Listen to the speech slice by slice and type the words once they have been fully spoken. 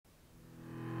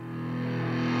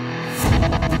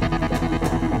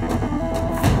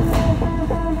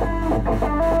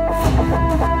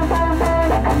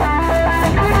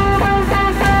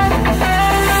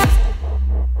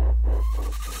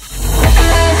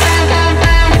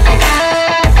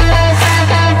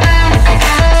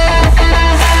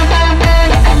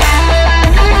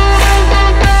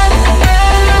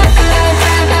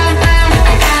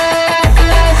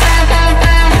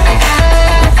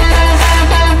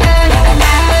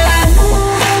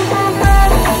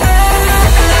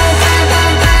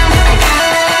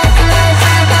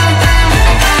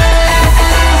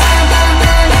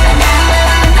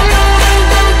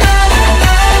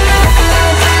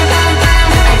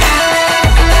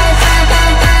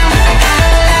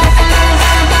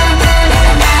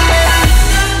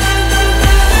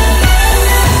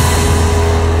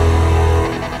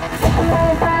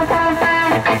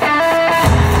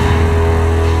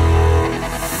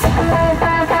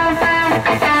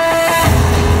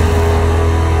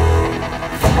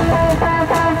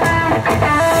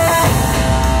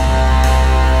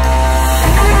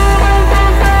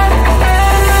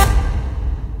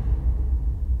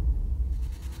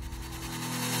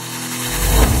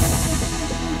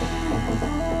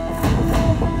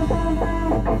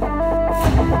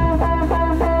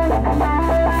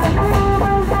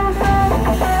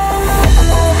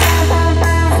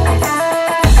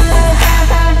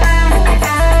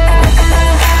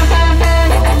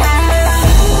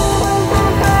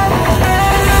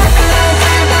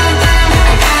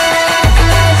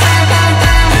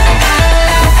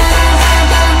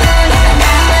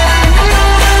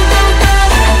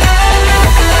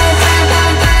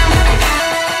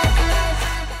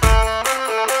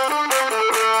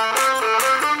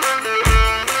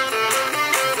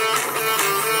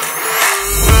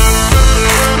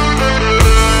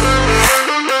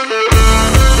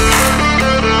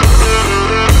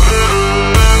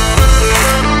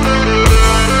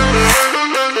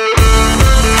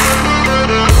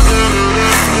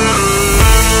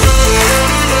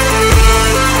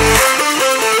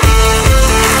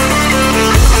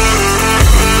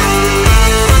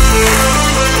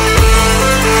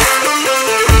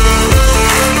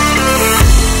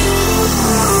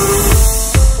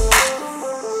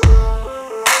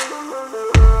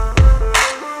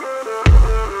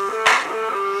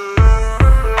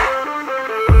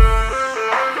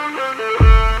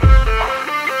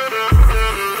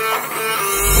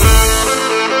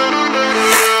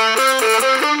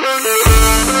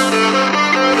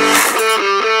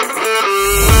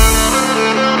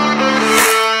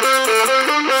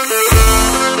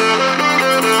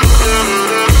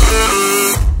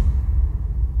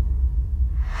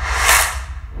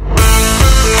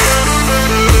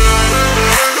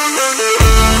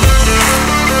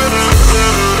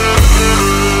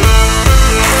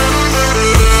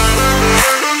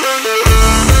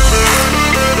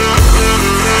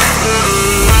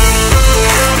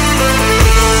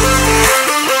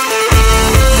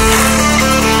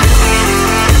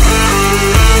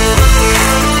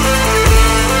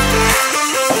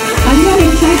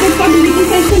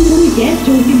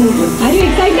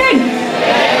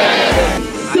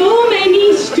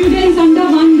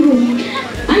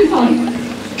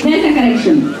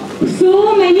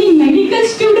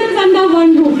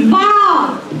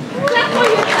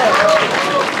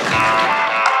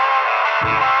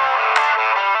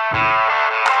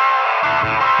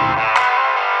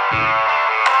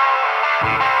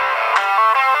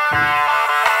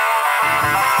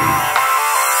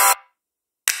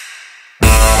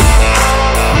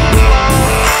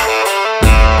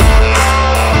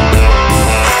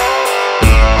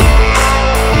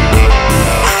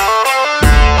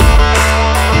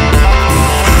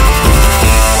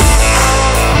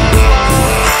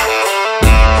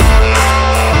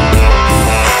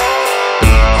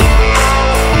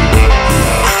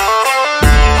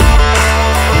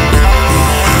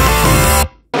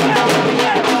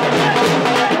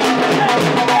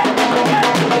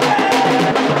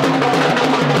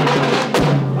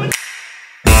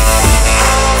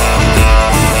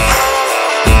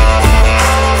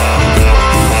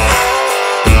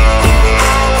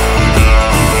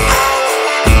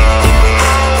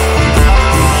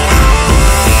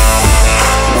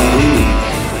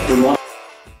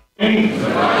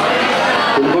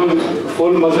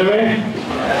मजे में?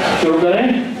 शुरू करें?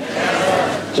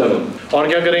 चलो। और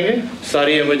क्या करेंगे?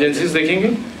 सारी इमरजेंसीज देखेंगे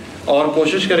और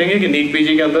कोशिश करेंगे कि नीट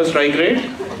पीजी के अंदर स्ट्राइक रेट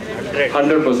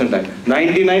 100% है।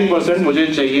 99% मुझे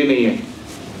चाहिए नहीं है।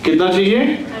 कितना चाहिए?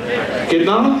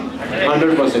 कितना?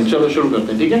 100%। चलो शुरू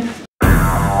करते हैं, ठीक है?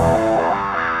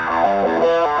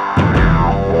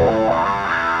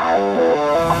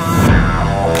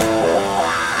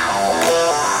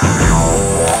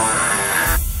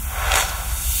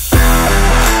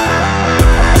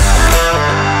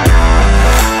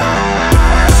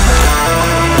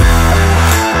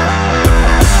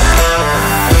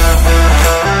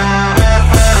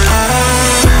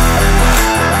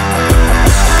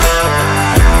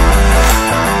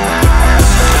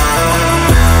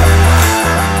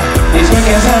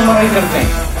 करते हैं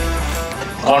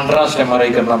कॉन्ट्रास्ट एमआरआई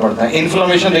करना पड़ता है।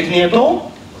 इन्फ्लेमेशन देखनी है तो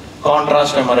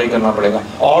कॉन्ट्रास्ट एमआरआई करना पड़ेगा।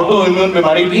 ऑटो इम्यून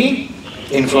बीमारी भी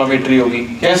इन्फ्लेमेटरी होगी।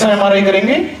 कैसा एमआरआई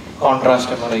करेंगे?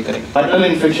 कॉन्ट्रास्ट एमआरआई करेंगे। वायरल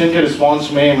इन्फेक्शन के रिस्पांस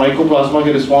में, माइकोप्लाज्मा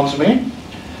के रिस्पांस में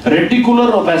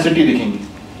रेटिकुलर ओपेसिटी दिखेंगी।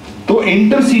 तो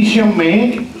इंटरसीशियम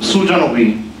में सूजन हो गई,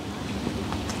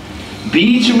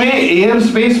 बीच में एयर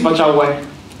स्पेस बचा हुआ है,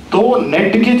 तो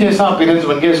नेट के जैसा अपीयरेंस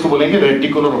बन गया। इसको बोलेंगे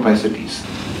रेटिकुलर ओपेसिटीज।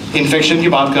 इन्फेक्शन की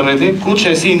बात कर रहे थे। कुछ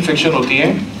ऐसी इन्फेक्शन होती है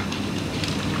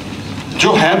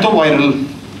जो है तो वायरल,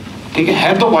 ठीक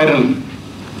है तो वायरल।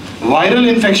 वायरल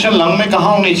इन्फेक्शन लंग में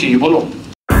कहां होनी चाहिए? बोलो।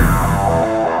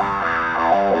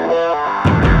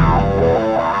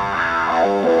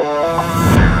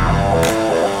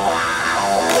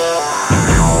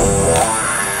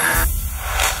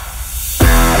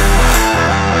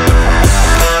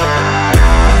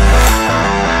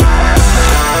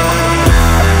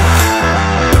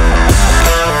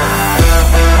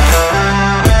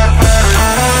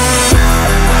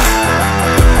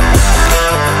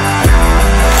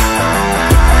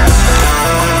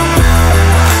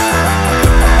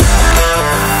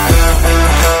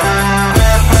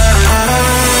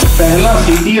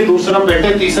 सीटी है, दूसरा पेट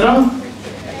है, तीसरा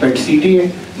पेट सीटी है।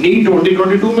 नीट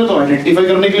 2022 में तो आइडेंटिफाई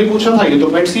करने के लिए पूछा था, ये तो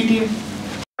पेट सीटी है।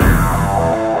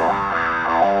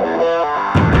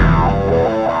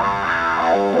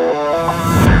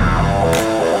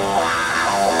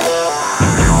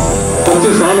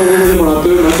 सबसे साल हो गए मुझे पढ़ाते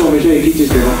हुए, मैं तो हमेशा एक ही चीज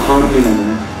कह रहा हूँ, हार नहीं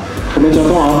मानना। तो मैं चाहता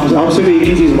हूँ आपसे भी एक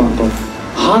ही चीज मांगता हूँ,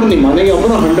 हार नहीं मानेंगे,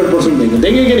 अपना 100% देंगे।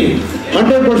 देंगे कि नहीं?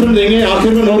 100% देंगे।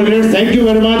 आखिर में no regrets. Thank you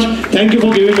very much. Thank you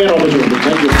for giving me an opportunity.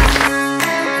 Thank you.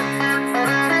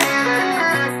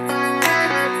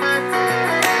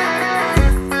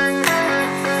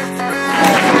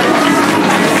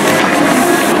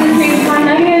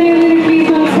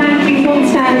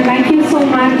 Thank you so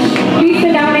much. Please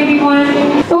sit down, everyone.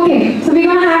 Okay, so we're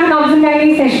going to have an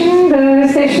auxiliary session. The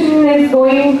session is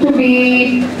going to be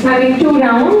having 2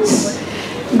 rounds.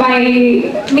 By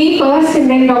me first and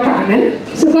then Dr. Anand.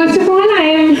 So first of all, I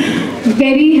am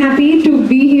very happy to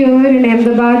be here in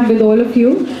Ahmedabad with all of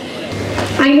you.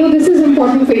 I know this is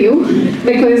important for you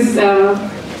because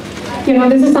you know,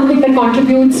 this is something that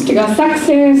contributes to your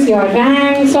success, your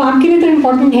rank. So आपके लिए तो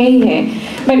important है ही है.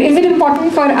 But is it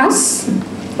important for us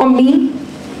or me?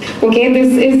 Okay,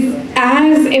 this is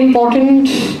as important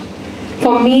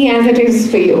for me as it is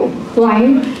for you. Why?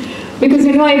 Because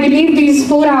you know, I believe these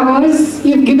 4 hours,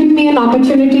 you've given me an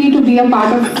opportunity to be a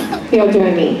part of your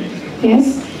journey. Yes?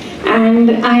 And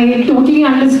I totally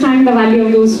understand the value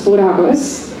of those 4 hours.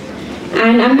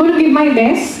 And I'm going to give my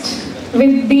best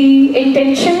with the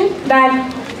intention that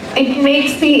it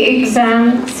makes the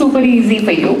exam super easy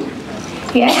for you.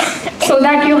 Yes? So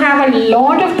that you have a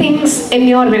lot of things in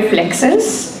your reflexes.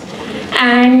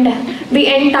 And the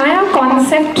entire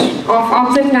concept of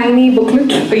Obs and Gynae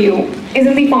booklet for you is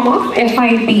in the form of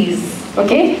FIPs,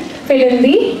 okay? Fill in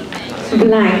the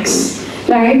blanks,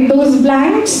 right? Those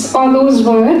blanks or those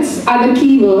words are the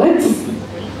key words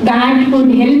that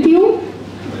would help you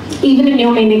even in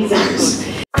your main exams.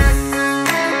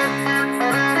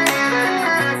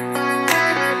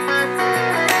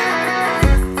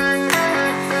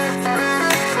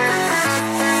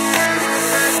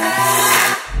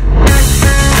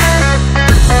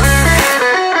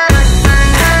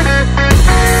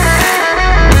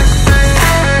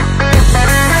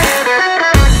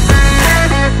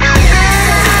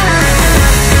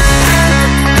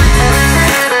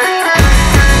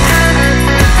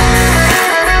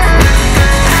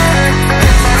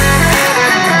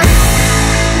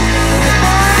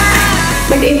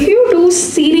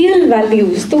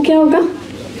 Values तो क्या होगा?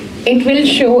 It will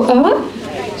show a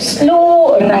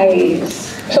slow rise.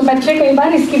 So बच्चे कई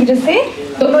बार इसकी वजह से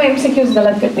दोनों MCQs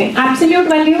गलत करते हैं. Absolute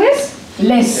value is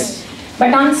less,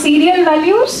 but on serial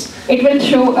values it will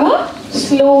show a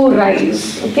slow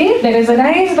rise. Okay, there is a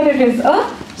rise, but it is a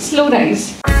slow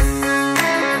rise.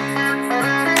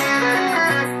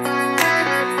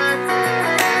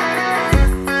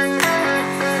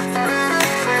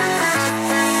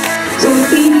 So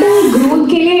fetal growth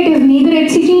के लिए it is neither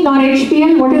HCG nor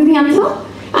HPL. What is the answer?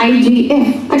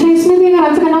 IGF. अच्छा, इसमें भी अगर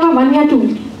answer करना होगा 1 या 2?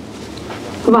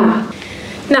 1.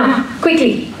 Now,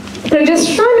 quickly.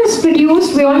 Progesterone is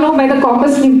produced, we all know, by the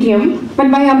corpus luteum,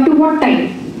 but by up to what time?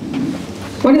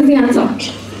 What is the answer?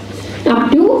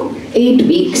 Up to 8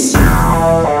 weeks.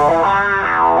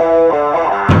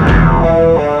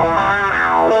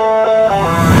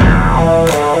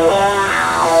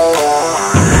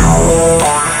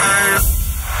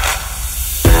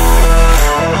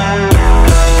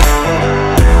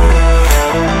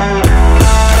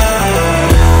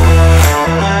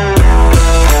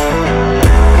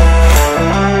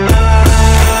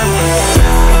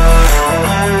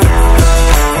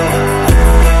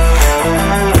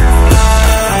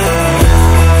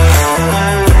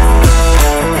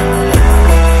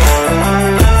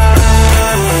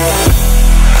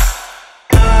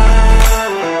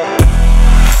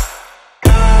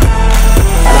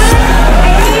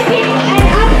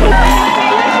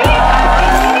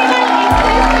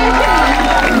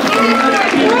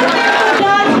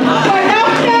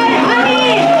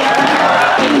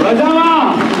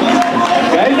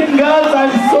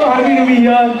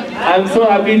 I'm so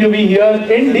happy to be here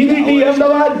in DVT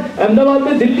Ahmedabad. Ahmedabad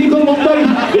में दिल्ली को मुंबई,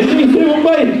 दिल्ली से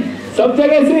मुंबई, सब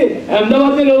जगह से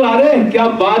अहमदाबाद में लोग आ रहे हैं. क्या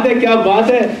बात है, क्या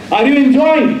बात है. Are you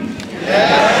enjoying?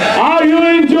 Are you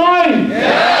enjoying?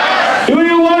 Do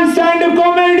you want stand-up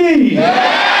comedy?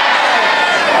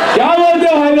 क्या बोलते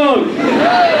हो भाई लोग?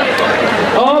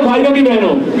 और भाइयों की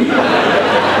बहनों,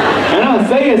 है ना?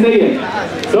 सही है, सही है.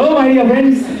 So my dear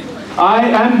friends, I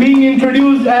am being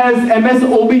introduced as MS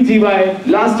OBGY.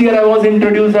 Last year I was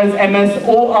introduced as MS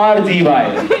ORGY.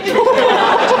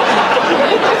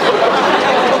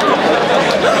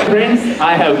 Friends,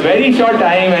 I have very short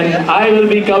time and I will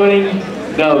be covering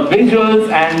the visuals,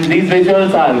 and these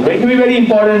visuals are going to be very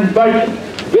important, but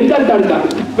with the tadka,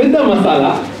 with the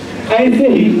masala, ऐसे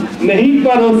ही नहीं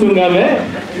परोसूंगा मैं,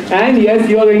 and yes,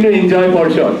 you are going to enjoy for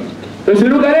sure. तो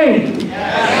शुरू करें?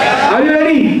 Are you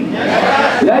ready?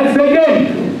 Let's begin.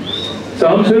 So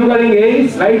हम शुरू करेंगे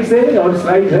slide से, और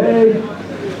स्लाइड है,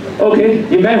 ओके,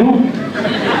 ये मैं हूँ.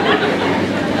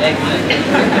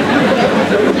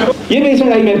 ये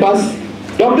पेशेंट आई मेरे पास,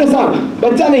 डॉक्टर साहब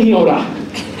बच्चा नहीं हो रहा,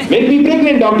 make me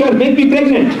pregnant doctor, make me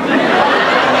pregnant.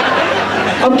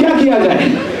 अब क्या किया जाए?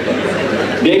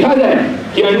 देखा जाए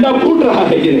कि अंडा फूट रहा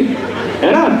है कि नहीं,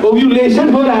 है ना, ओव्यूलेशन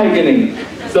हो रहा है कि नहीं.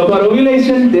 So for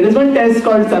ovulation, there is one test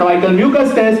called cervical mucus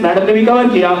test. Madam ने भी कवर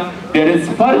किया. There is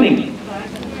burning.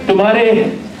 तुम्हारे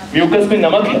म्यूकस में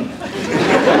नमक है.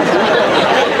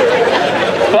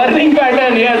 Burning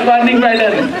pattern, yes, burning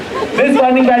pattern. This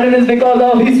burning pattern is because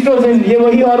of estrogen. ये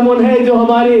वही हार्मोन है जो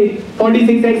हमारे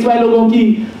 46XY लोगों की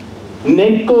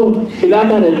नेक को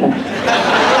हिलाता रहता है.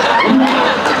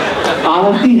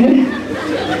 आती है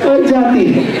और जाती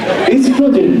है.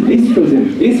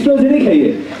 Estrogenic है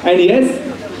ये. And yes,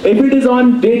 if it is on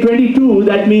day 22,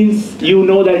 that means you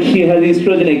know that she has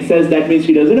estrogen excess. That means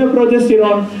she doesn't have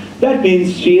progesterone. That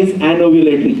means she is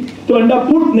anovulatory. तो अंडा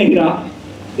फूट नहीं रहा,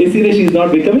 इसीलिए she is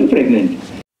not becoming pregnant.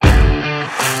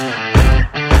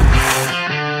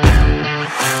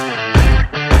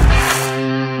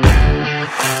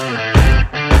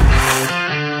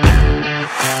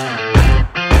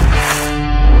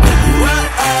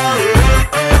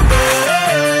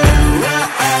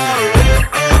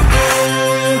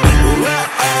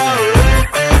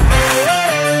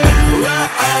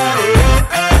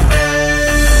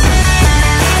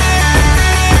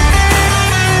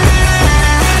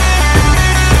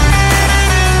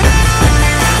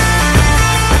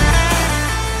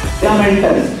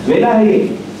 Vela है ये,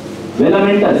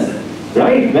 velamentus,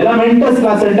 right? Velamentus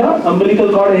placenta, umbilical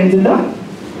cord ends in the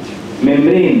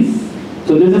membranes.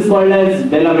 So this is called as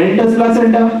velamentus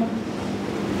placenta.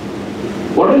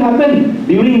 What will happen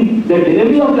during the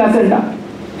delivery of placenta?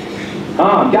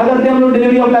 हाँ, क्या करते हैं हम लोग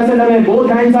delivery of placenta में? Both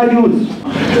hands are used.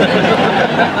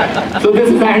 So this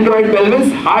is android pelvis,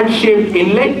 heart-shaped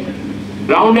inlet,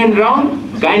 round and round,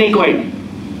 gynecoid,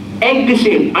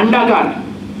 egg-shaped, अंडाकार,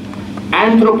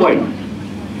 anthropoid.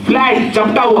 Flat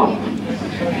चपटा हुआ,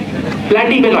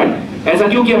 प्लैटीपेलॉइड. ऐसा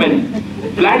क्यों किया मैंने?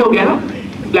 फ्लैट हो गया ना,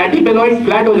 प्लैटीपेलॉइड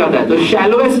फ्लैट हो जाता है, तो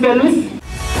शैलोएस्ट पेल्विस.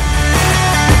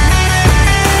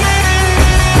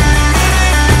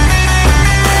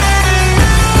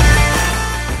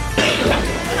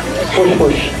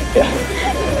 पुश, या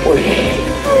पुश.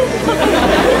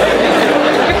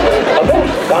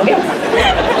 कहाँ गया?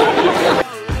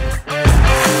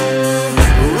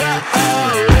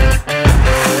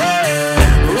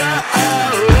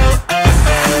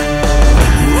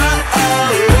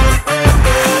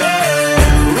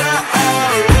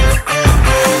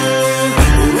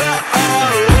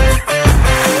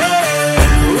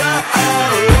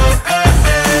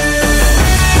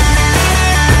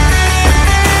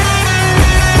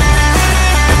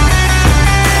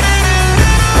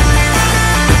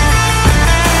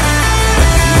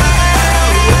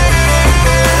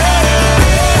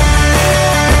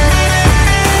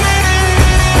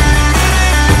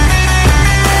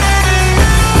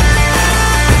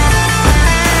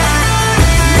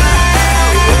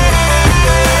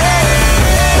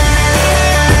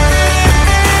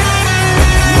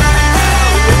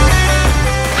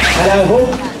 I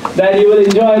hope that you will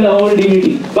enjoy the whole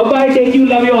DVT. Bye bye, take you,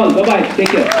 love you all. Bye bye, take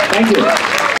care. Thank you.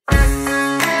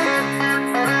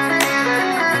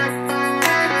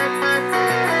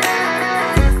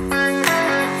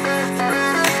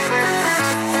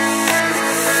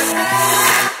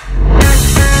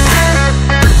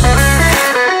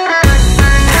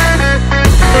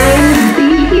 I'm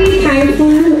deeply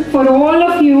thankful for all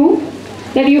of you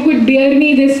that you could bear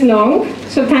me this long.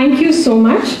 So thank you so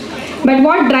much. But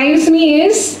what drives me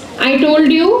is, I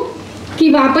told you कि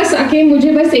वापस आके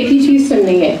मुझे बस एक ही चीज़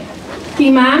सुननी है कि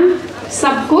ma'am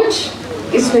सब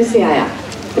कुछ इसमें से आया,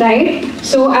 right?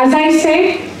 So as I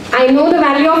said, I know the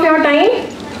value of your time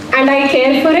and I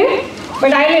care for it,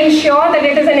 but I'll ensure that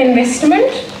it is an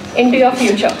investment into your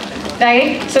future,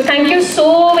 right? So thank you so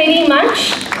very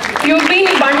much. You've been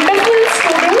wonderful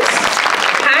students.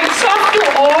 Hats off to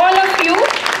all of you.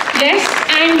 Yes,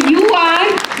 and you are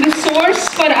the source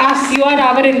for us. You are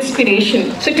our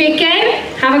inspiration. So take care.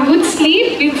 Have a good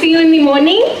sleep. We'll see you in the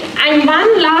morning. And one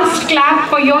last clap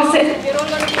for yourself.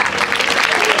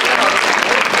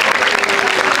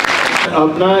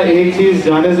 अपना एक चीज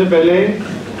जाने से पहले,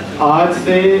 आज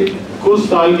से कुछ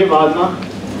साल के बाद ना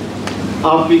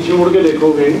आप पीछे मुड़ के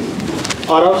देखोगे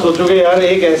और आप सोचोगे यार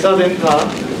एक ऐसा दिन था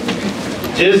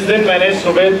जिस दिन मैंने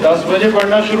सुबह 10 बजे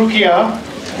पढ़ना शुरू किया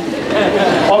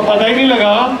और पता ही नहीं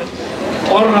लगा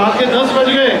और रात के 10 बज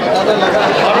गए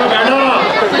और मैं बैठा रहा।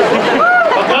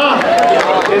 पता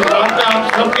इस बात पे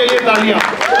आप सबके लिए तालियां।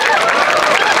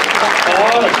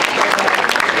 और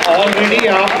ऑलरेडी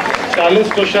आप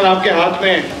 40 क्वेश्चन आपके हाथ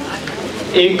में,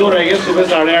 1-2 रह गए, सुबह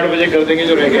 8:30 बजे कर देंगे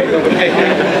जो रह गए।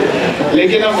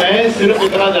 लेकिन अब मैं सिर्फ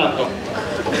इतना जानता हूँ,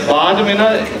 बाद में ना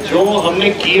जो हमने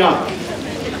किया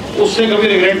उससे कभी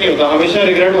रिग्रेट नहीं होता, हमेशा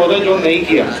रिग्रेट होता है जो नहीं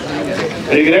किया।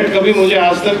 रिग्रेट कभी मुझे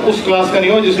आज तक उस क्लास का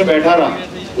नहीं हुआ जिसमें बैठा रहा,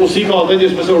 उसी का होता है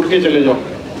जिसमें से उठ के चले जाओ।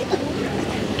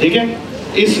 ठीक है,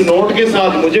 इस नोट के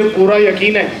साथ मुझे पूरा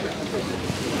यकीन है,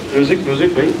 म्यूजिक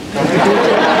भाई,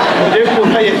 मुझे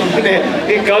पूरा यकीन है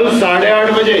कि कल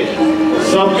 8:30 बजे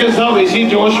सबके सब इसी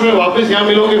जोश में वापस यहाँ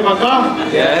मिलोगे। पक्का?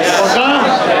 पक्का?